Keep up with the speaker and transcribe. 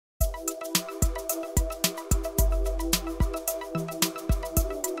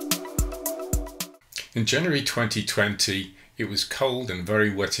In January 2020, it was cold and very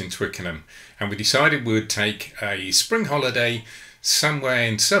wet in Twickenham, and we decided we would take a spring holiday somewhere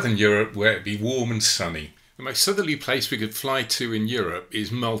in southern Europe where it'd be warm and sunny. The most southerly place we could fly to in Europe is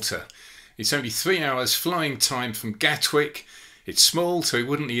Malta. It's only 3 hours flying time from Gatwick. It's small, so we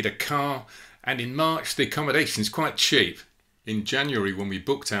wouldn't need a car, and in March the accommodation is quite cheap. In January, when we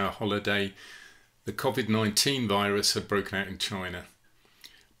booked our holiday, the COVID-19 virus had broken out in China.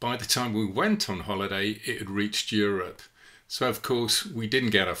 By the time we went on holiday, it had reached Europe. So of course, we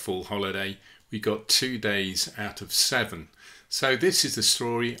didn't get a full holiday. We got 2 days out of 7. So this is the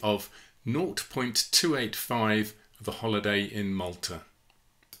story of 0.285 of a holiday in Malta.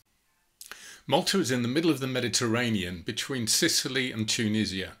 Malta is in the middle of the Mediterranean between Sicily and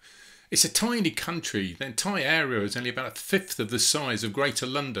Tunisia. It's a tiny country. The entire area is only about a fifth of the size of Greater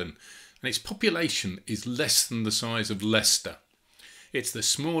London, and its population is less than the size of Leicester. It's the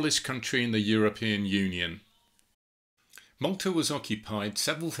smallest country in the European Union. Malta was occupied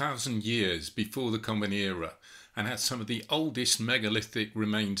several thousand years before the Common Era and has some of the oldest megalithic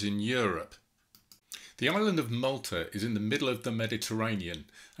remains in Europe. The island of Malta is in the middle of the Mediterranean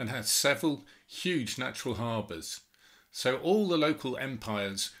and has several huge natural harbours. So all the local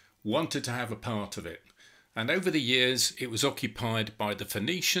empires wanted to have a part of it. And over the years it was occupied by the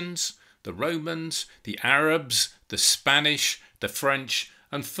Phoenicians, the Romans, the Arabs, the Spanish, the French,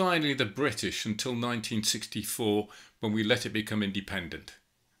 and finally the British until 1964, when we let it become independent.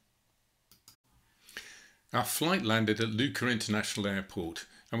 Our flight landed at Lucca International Airport,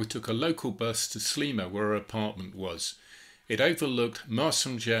 and we took a local bus to Slima, where our apartment was. It overlooked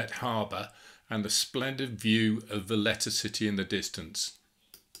Marsamxett Harbour and the splendid view of Valletta city in the distance.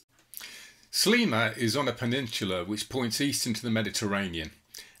 Slima is on a peninsula which points east into the Mediterranean.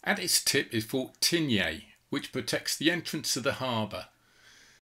 At its tip is Fort Tigné, which protects the entrance to the harbour.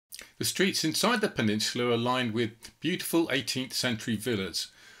 The streets inside the peninsula are lined with beautiful 18th century villas,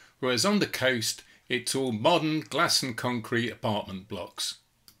 whereas on the coast it's all modern glass and concrete apartment blocks.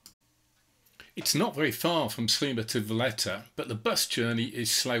 It's not very far from Slima to Valletta, but the bus journey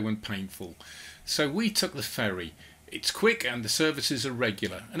is slow and painful. So we took the ferry. It's quick and the services are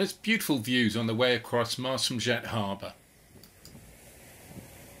regular, and it's beautiful views on the way across Marsamxett Harbour.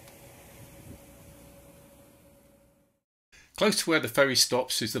 Close to where the ferry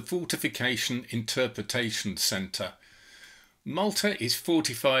stops is the Fortification Interpretation Centre. Malta is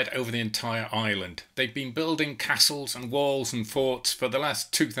fortified over the entire island. They've been building castles and walls and forts for the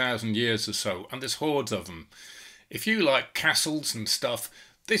last 2,000 years or so, and there's hordes of them. If you like castles and stuff,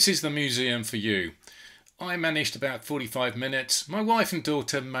 this is the museum for you. I managed about 45 minutes. My wife and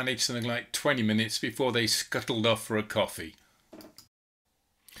daughter managed something like 20 minutes before they scuttled off for a coffee.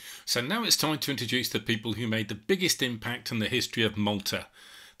 So now it's time to introduce the people who made the biggest impact on the history of Malta,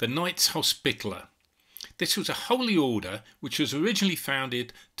 the Knights Hospitaller. This was a holy order which was originally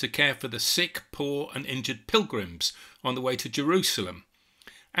founded to care for the sick, poor and injured pilgrims on the way to Jerusalem.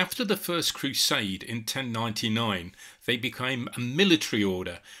 After the First Crusade in 1099, they became a military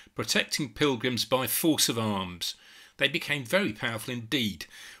order, protecting pilgrims by force of arms. They became very powerful indeed.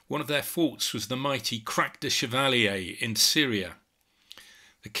 One of their forts was the mighty Crac de Chevalier in Syria.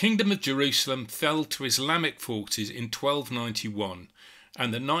 The Kingdom of Jerusalem fell to Islamic forces in 1291,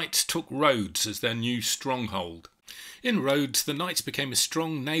 and the Knights took Rhodes as their new stronghold. In Rhodes, the Knights became a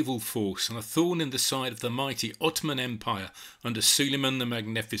strong naval force and a thorn in the side of the mighty Ottoman Empire under Suleiman the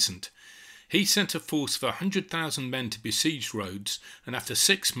Magnificent. He sent a force of 100,000 men to besiege Rhodes, and after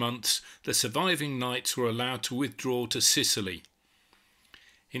 6 months, the surviving Knights were allowed to withdraw to Sicily.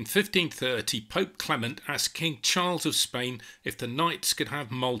 In 1530, Pope Clement asked King Charles of Spain if the Knights could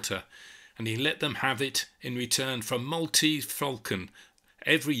have Malta, and he let them have it in return for a Maltese falcon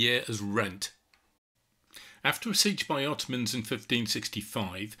every year as rent. After a siege by Ottomans in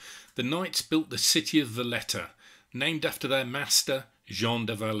 1565, the Knights built the city of Valletta, named after their master, Jean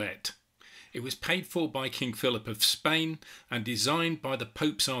de Valette. It was paid for by King Philip of Spain and designed by the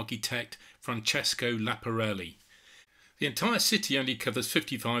Pope's architect Francesco Laparelli. The entire city only covers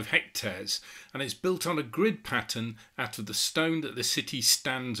 55 hectares and is built on a grid pattern out of the stone that the city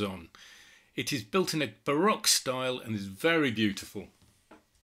stands on. It is built in a Baroque style and is very beautiful.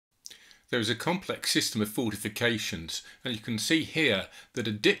 There is a complex system of fortifications, and you can see here that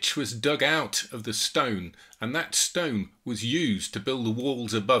a ditch was dug out of the stone, and that stone was used to build the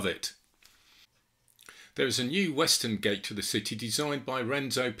walls above it. There is a new western gate to the city designed by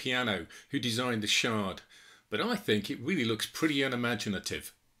Renzo Piano, who designed the Shard, but I think it really looks pretty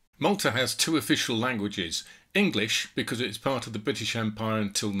unimaginative. Malta has 2 official languages, English because it is part of the British Empire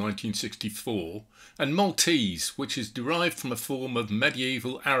until 1964, and Maltese, which is derived from a form of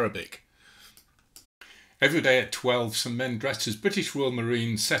medieval Arabic. Every day at 12, some men dressed as British Royal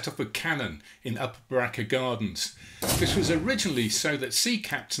Marines set off a cannon in Upper Baracca Gardens. This was originally so that sea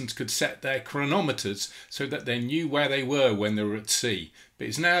captains could set their chronometers so that they knew where they were when they were at sea, but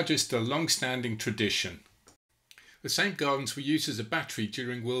it's now just a long-standing tradition. The same gardens were used as a battery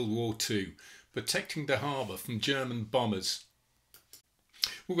during World War II, protecting the harbour from German bombers.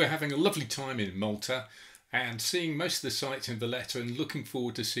 We were having a lovely time in Malta and seeing most of the sights in Valletta and looking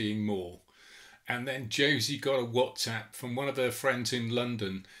forward to seeing more. And then Josie got a WhatsApp from one of her friends in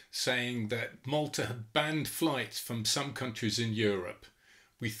London saying that Malta had banned flights from some countries in Europe.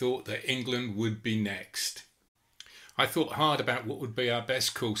 We thought that England would be next. I thought hard about what would be our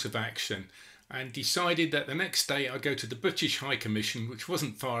best course of action and decided that the next day I'd go to the British High Commission, which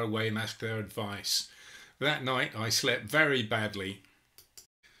wasn't far away, and ask their advice. That night I slept very badly.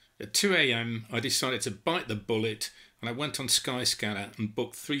 At 2 AM I decided to bite the bullet and I went on Skyscanner and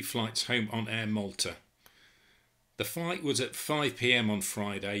booked 3 flights home on Air Malta. The flight was at 5 PM on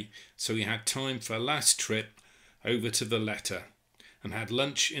Friday, so we had time for a last trip over to Valletta and had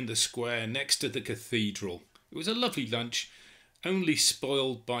lunch in the square next to the cathedral. It was a lovely lunch, only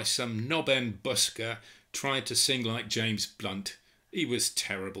spoiled by some knob-end busker trying to sing like James Blunt. He was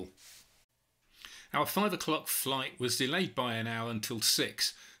terrible. Our 5 o'clock flight was delayed by an hour until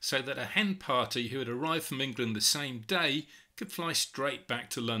 6, so that a hen party who had arrived from England the same day could fly straight back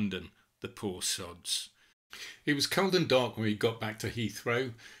to London, the poor sods. It was cold and dark when we got back to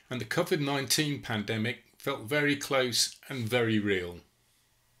Heathrow, and the COVID-19 pandemic felt very close and very real.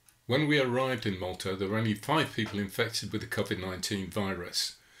 When we arrived in Malta, there were only 5 people infected with the COVID-19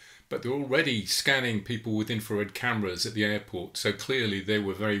 virus, but they were already scanning people with infrared cameras at the airport, so clearly they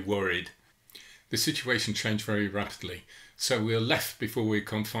were very worried. The situation changed very rapidly, so we were left before we were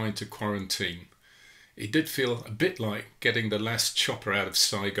confined to quarantine. It did feel a bit like getting the last chopper out of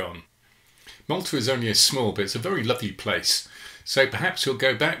Saigon. Malta is only a small, but it's a very lovely place, so perhaps we'll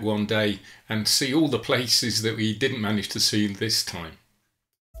go back one day and see all the places that we didn't manage to see this time.